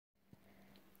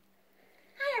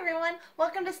everyone,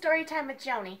 welcome to Storytime with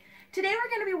Joni. Today we're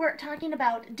going to be talking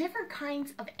about different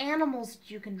kinds of animals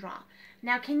you can draw.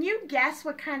 Now can you guess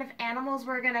what kind of animals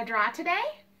we're going to draw today?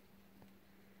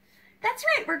 That's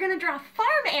right, we're going to draw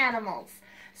farm animals.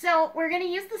 So we're going to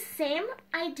use the same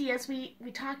ideas we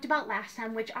talked about last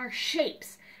time, which are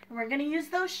shapes. And we're going to use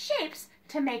those shapes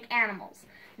to make animals.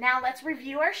 Now let's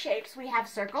review our shapes. We have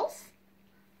circles,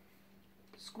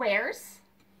 squares,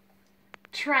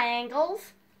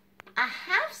 triangles, a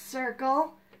half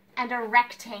circle, and a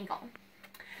rectangle.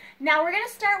 Now we're going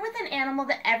to start with an animal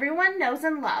that everyone knows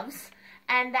and loves,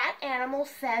 and that animal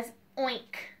says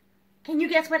oink. Can you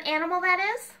guess what animal that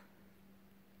is?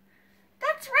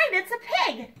 That's right, it's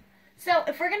a pig. So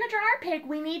if we're going to draw our pig,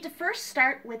 we need to first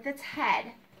start with its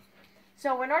head.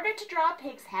 So in order to draw a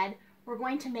pig's head, we're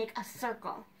going to make a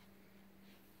circle.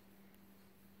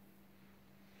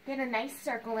 Get a nice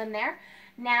circle in there.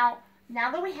 Now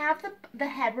that we have the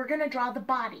head, we're going to draw the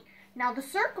body. Now the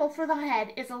circle for the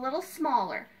head is a little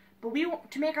smaller, but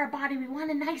to make our body, we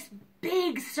want a nice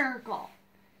big circle.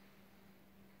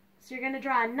 So you're going to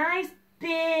draw a nice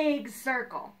big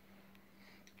circle.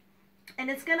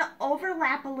 And it's going to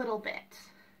overlap a little bit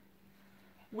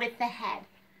with the head.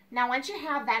 Now once you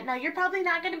have that, now you're probably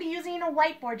not going to be using a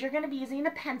whiteboard, you're going to be using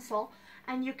a pencil,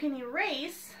 and you can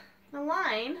erase the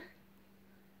line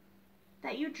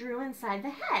that you drew inside the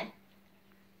head.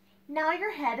 Now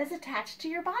your head is attached to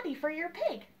your body for your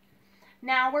pig.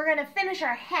 Now we're going to finish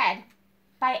our head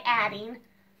by adding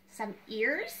some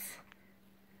ears,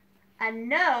 a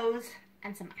nose,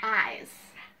 and some eyes.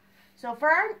 So for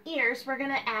our ears, we're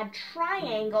going to add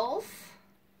triangles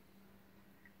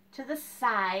to the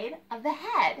side of the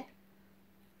head.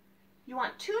 You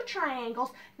want 2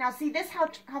 triangles. Now see this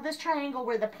how this triangle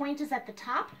where the point is at the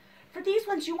top? For these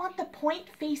ones, you want the point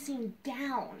facing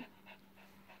down.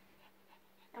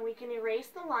 And we can erase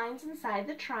the lines inside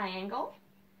the triangle.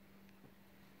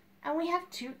 And we have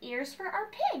 2 ears for our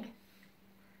pig.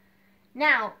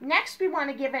 Now, next we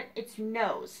want to give it its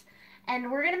nose.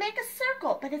 And we're going to make a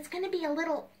circle, but it's going to be a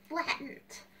little flattened.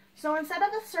 So instead of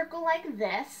a circle like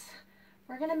this,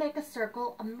 we're going to make a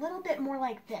circle a little bit more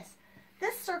like this.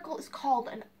 This circle is called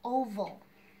an oval.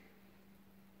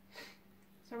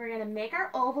 So we're going to make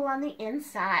our oval on the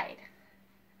inside.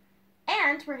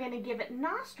 And we're going to give it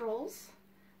nostrils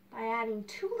by adding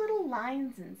 2 little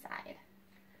lines inside.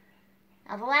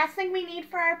 Now the last thing we need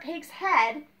for our pig's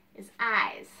head is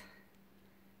eyes.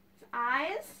 His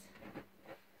eyes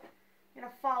are going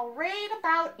to fall right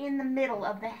about in the middle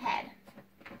of the head.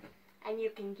 And you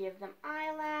can give them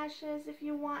eyelashes if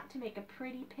you want to make a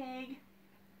pretty pig.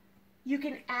 You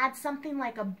can add something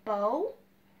like a bow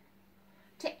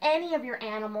to any of your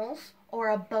animals,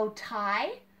 or a bow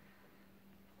tie.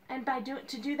 And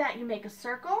to do that, you make a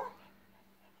circle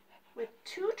with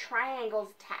 2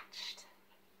 triangles attached.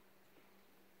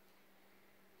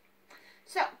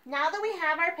 So now that we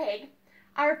have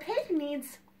our pig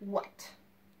needs what?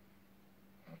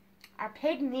 Our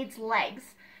pig needs legs.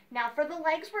 Now for the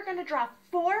legs, we're going to draw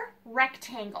 4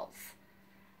 rectangles.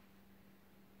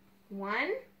 1,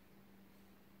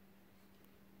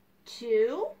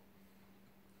 2.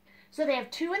 So they have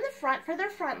 2 in the front for their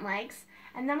front legs,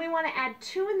 and then we want to add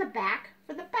 2 in the back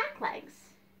for the back legs.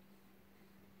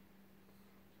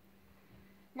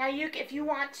 Now if you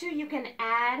want to, you can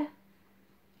add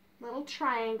little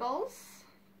triangles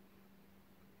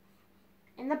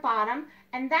in the bottom,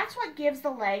 and that's what gives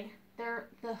the leg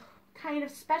the kind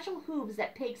of special hooves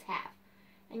that pigs have.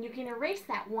 And you can erase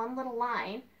that one little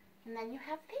line, and then you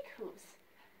have pig hooves.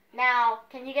 Now,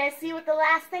 can you guys see what the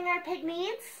last thing our pig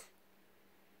needs?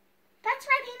 That's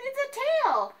right, he needs a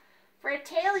tail. For a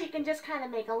tail, you can just kind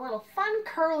of make a little fun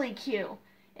curly cue.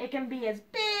 It can be as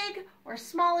big or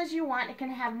small as you want. It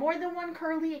can have more than 1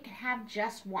 curly. It can have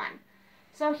just 1.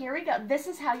 So here we go. This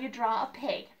is how you draw a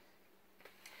pig.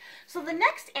 So the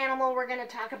next animal we're going to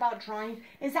talk about drawing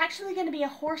is actually going to be a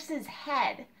horse's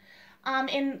head.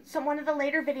 In one of the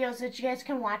later videos that you guys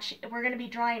can watch, we're going to be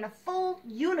drawing a full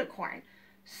unicorn.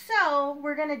 So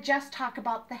we're going to just talk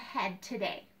about the head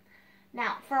today.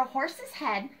 Now, for a horse's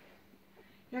head,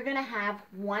 you're going to have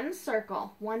 1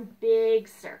 circle, 1 big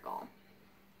circle.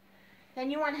 Then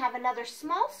you want to have another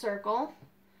small circle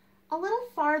a little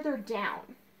farther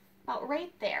down, about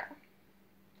right there.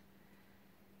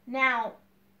 Now,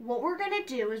 what we're going to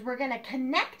do is we're going to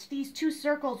connect these 2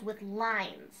 circles with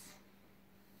lines.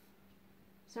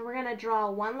 So we're going to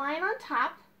draw 1 line on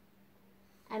top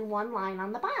and 1 line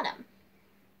on the bottom.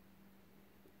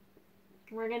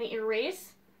 We're going to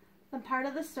erase the part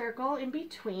of the circle in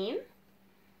between.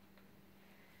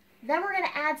 Then we're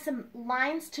going to add some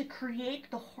lines to create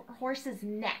the horse's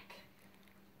neck.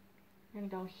 We're going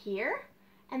to go here,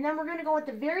 and then we're going to go at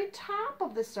the very top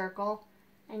of the circle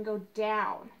and go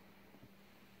down.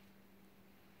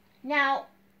 Now,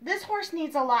 this horse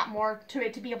needs a lot more to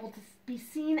it to be able to be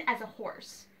seen as a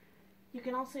horse. You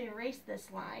can also erase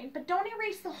this line, but don't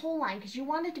erase the whole line because you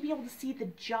want it to be able to see the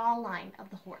jawline of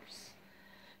the horse.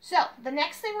 So, the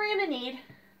next thing we're going to need,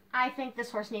 I think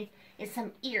this horse needs, is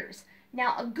some ears.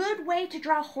 Now, a good way to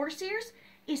draw horse ears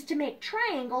is to make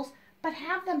triangles, but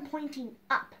have them pointing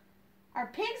up. Our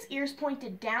pig's ears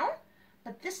pointed down,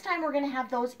 but this time we're going to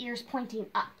have those ears pointing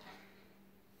up.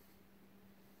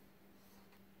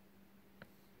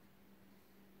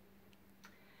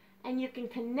 And you can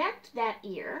connect that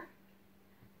ear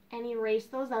and erase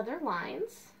those other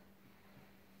lines.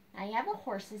 Now you have a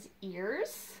horse's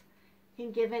ears. You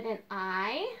can give it an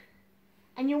eye.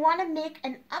 And you want to make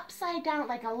an upside down,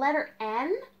 like a letter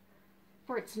N,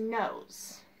 for its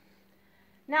nose.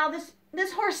 Now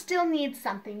this horse still needs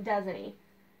something, doesn't he?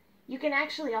 You can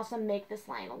actually also make this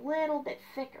line a little bit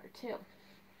thicker too.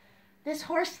 This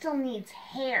horse still needs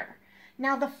hair.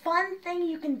 Now the fun thing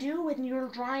you can do when you're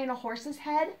drawing a horse's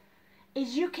head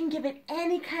is you can give it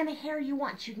any kind of hair you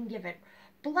want. You can give it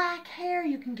black hair,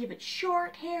 you can give it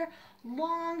short hair,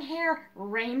 long hair,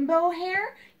 rainbow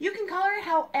hair. You can color it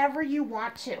however you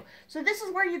want to. So this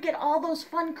is where you get all those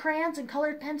fun crayons and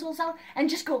colored pencils out and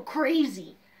just go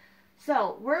crazy.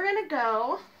 So we're going to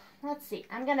go, let's see,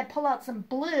 I'm going to pull out some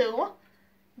blue,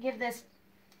 give this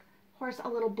horse a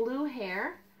little blue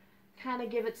hair, kind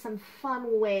of give it some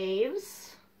fun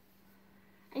waves.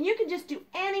 And you can just do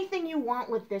anything you want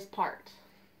with this part.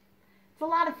 It's a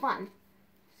lot of fun.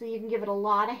 So you can give it a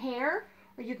lot of hair,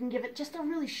 or you can give it just a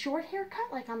really short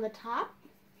haircut, like on the top.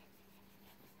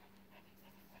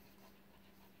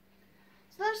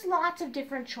 So there's lots of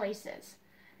different choices.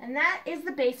 And that is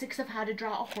the basics of how to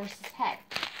draw a horse's head.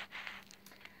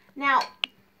 Now,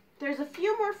 there's a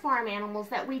few more farm animals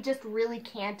that we just really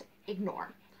can't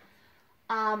ignore.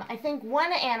 I think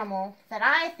one animal that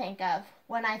I think of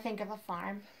when I think of a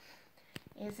farm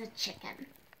is a chicken.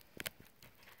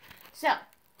 So,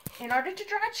 in order to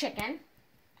draw a chicken,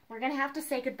 we're going to have to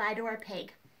say goodbye to our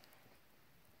pig.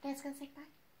 You guys going to say goodbye?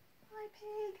 Bye,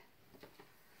 pig.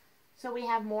 So we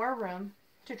have more room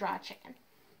to draw a chicken.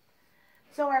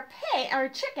 So our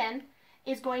chicken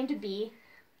is going to be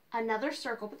another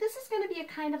circle, but this is going to be a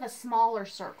kind of a smaller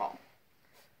circle.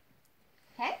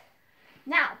 Okay?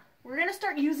 Now, we're going to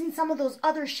start using some of those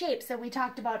other shapes that we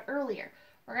talked about earlier.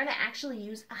 We're going to actually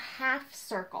use a half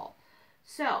circle.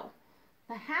 So,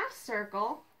 the half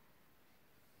circle,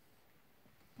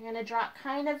 we're going to draw it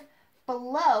kind of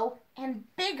below and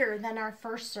bigger than our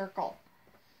first circle.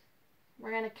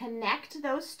 We're going to connect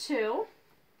those two.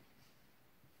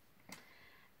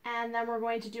 And then we're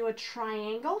going to do a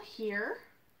triangle here.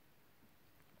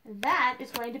 That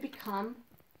is going to become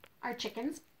our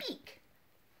chicken's beak.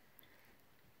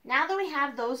 Now that we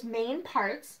have those main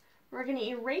parts, we're going to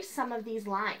erase some of these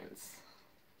lines.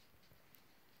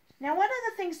 Now, what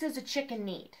other things does a chicken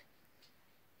need?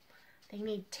 They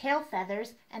need tail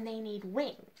feathers and they need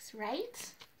wings,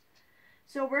 right?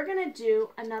 So we're going to do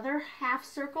another half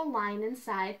circle line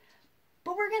inside,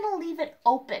 but we're going to leave it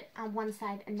open on one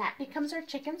side, and that becomes our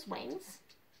chicken's wings.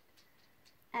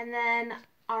 And then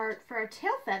for our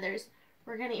tail feathers,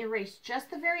 we're going to erase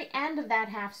just the very end of that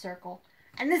half circle.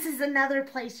 And this is another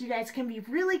place you guys can be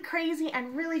really crazy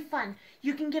and really fun.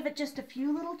 You can give it just a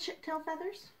few little tail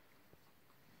feathers.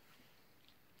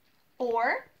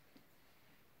 Or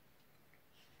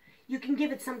you can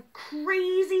give it some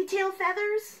crazy tail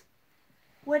feathers.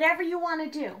 Whatever you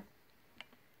want to do.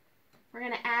 We're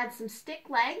going to add some stick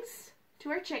legs to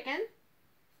our chicken.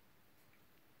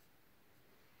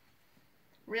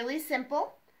 Really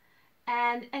simple.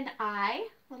 And an eye,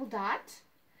 little dot.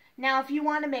 Now, if you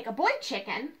want to make a boy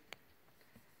chicken,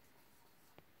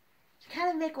 kind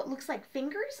of make what looks like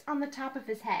fingers on the top of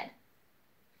his head.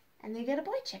 And you get a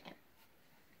boy chicken.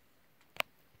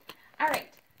 All right.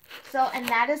 So, and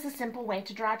that is a simple way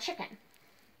to draw a chicken.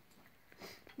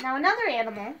 Now, another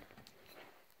animal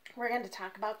we're going to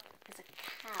talk about is a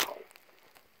cow.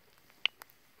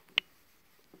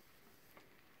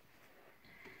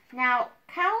 Now,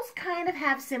 cows kind of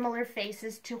have similar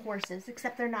faces to horses,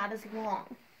 except they're not as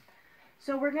long.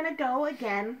 So we're going to go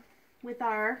again with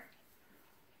our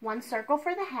one circle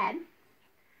for the head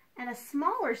and a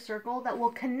smaller circle that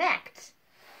will connect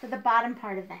to the bottom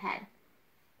part of the head.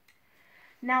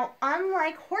 Now,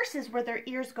 unlike horses where their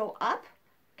ears go up,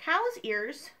 cows'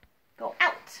 ears go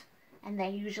out, and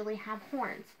they usually have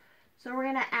horns. So we're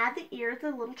going to add the ears, the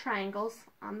little triangles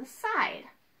on the side,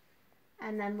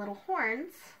 and then little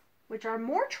horns, which are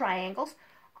more triangles,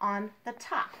 on the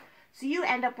top. So you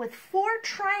end up with 4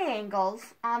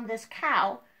 triangles on this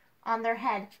cow on their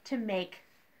head to make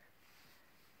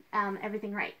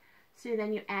everything right. So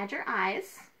then you add your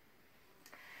eyes.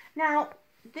 Now,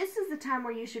 this is the time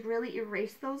where you should really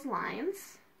erase those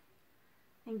lines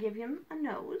and give him a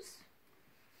nose.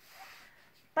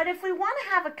 But if we want to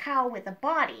have a cow with a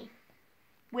body,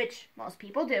 which most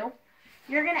people do,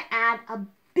 you're going to add a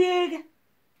big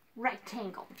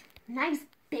rectangle. Nice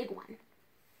big one.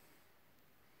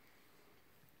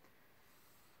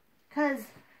 Because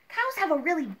cows have a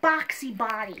really boxy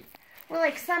body. We're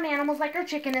like some animals, like our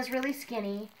chicken is really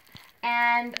skinny,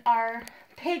 and our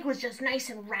pig was just nice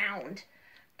and round.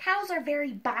 Cows are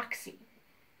very boxy.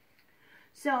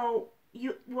 So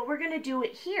what we're going to do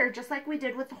it here, just like we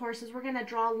did with the horses, we're going to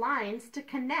draw lines to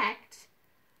connect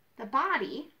the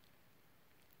body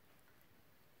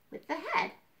with the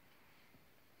head.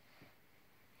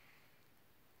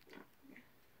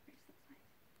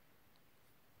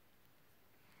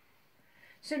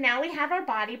 So now we have our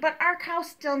body, but our cow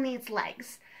still needs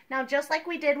legs. Now, just like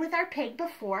we did with our pig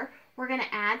before, we're going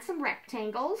to add some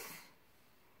rectangles.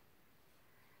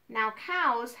 Now,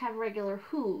 cows have regular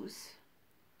hooves,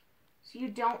 so you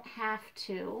don't have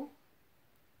to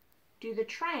do the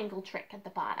triangle trick at the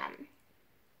bottom.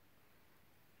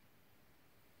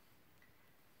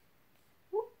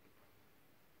 Whoop.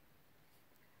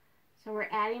 So we're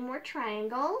adding more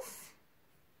triangles.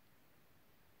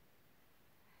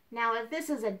 Now, if this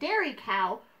is a dairy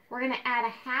cow, we're going to add a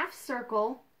half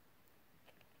circle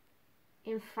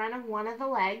in front of one of the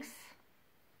legs,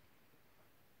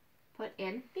 put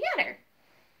in the other.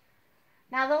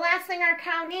 Now, the last thing our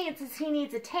cow needs is he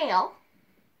needs a tail.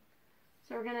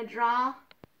 So we're going to draw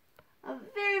a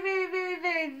very, very, very,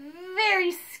 very,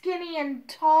 very skinny and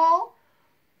tall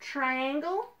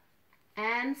triangle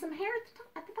and some hair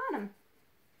at the bottom.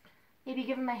 Maybe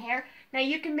give him a hair. Now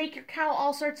you can make your cow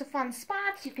all sorts of fun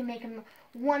spots. You can make him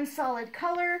one solid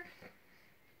color.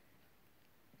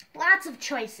 Lots of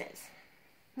choices.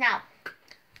 Now,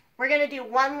 we're going to do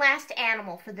one last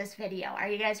animal for this video. Are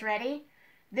you guys ready?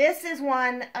 This is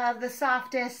one of the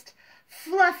softest,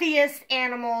 fluffiest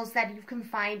animals that you can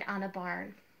find on a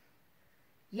barn.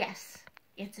 Yes,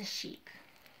 it's a sheep.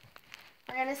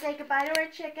 We're going to say goodbye to our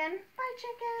chicken. Bye,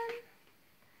 chicken.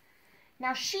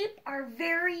 Now, sheep are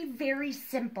very, very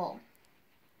simple.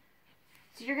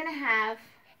 So you're going to have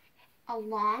a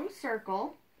long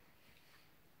circle.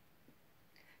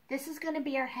 This is going to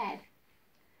be our head.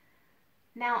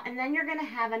 Now, and then you're going to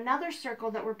have another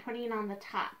circle that we're putting on the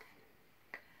top.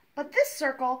 But this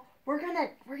circle, we're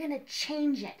gonna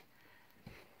change it.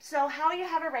 So how you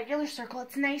have a regular circle,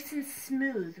 it's nice and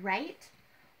smooth, right?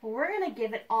 Well, we're going to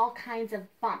give it all kinds of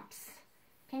bumps.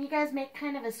 Can you guys make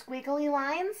kind of a squiggly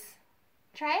lines?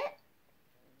 Try it?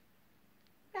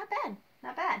 Not bad,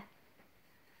 not bad.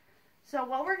 So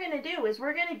what we're going to do is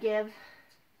we're going to give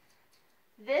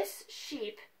this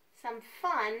sheep some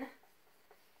fun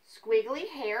squiggly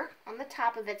hair on the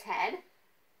top of its head.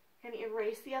 Going to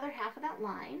erase the other half of that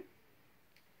line.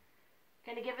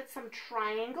 Going to give it some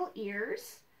triangle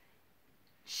ears.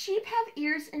 Sheep have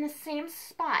ears in the same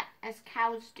spot as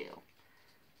cows do.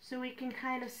 So we can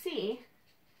kind of see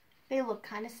they look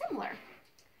kind of similar.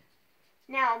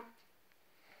 Now,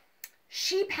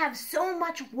 sheep have so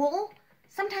much wool,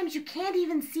 sometimes you can't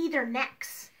even see their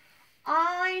necks.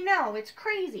 I know, it's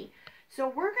crazy. So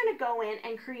we're going to go in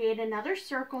and create another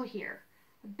circle here.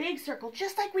 A big circle,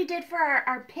 just like we did for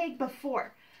our pig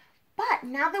before. But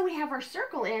now that we have our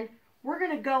circle in, we're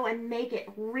going to go and make it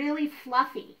really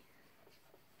fluffy.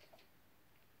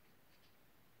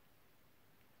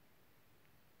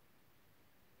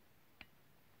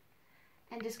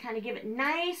 And just kind of give it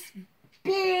nice,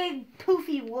 big,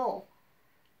 poofy wool.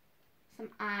 Some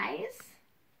eyes,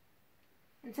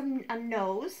 and a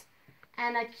nose,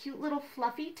 and a cute little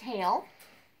fluffy tail.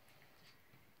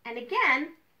 And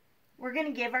again, we're going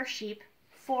to give our sheep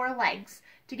 4 legs.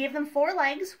 To give them 4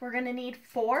 legs, we're going to need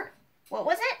 4, what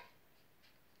was it?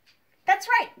 That's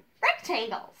right,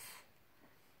 rectangles.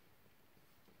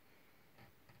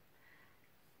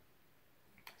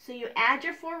 So you add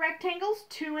your 4 rectangles,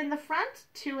 2 in the front,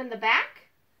 2 in the back.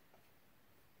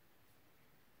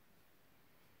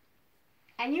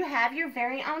 And you have your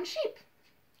very own sheep.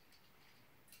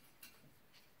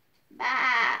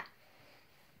 Bah.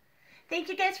 Thank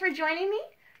you guys for joining me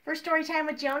for Storytime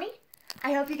with Joni.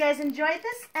 I hope you guys enjoyed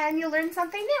this and you learned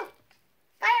something new.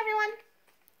 Bye, everyone.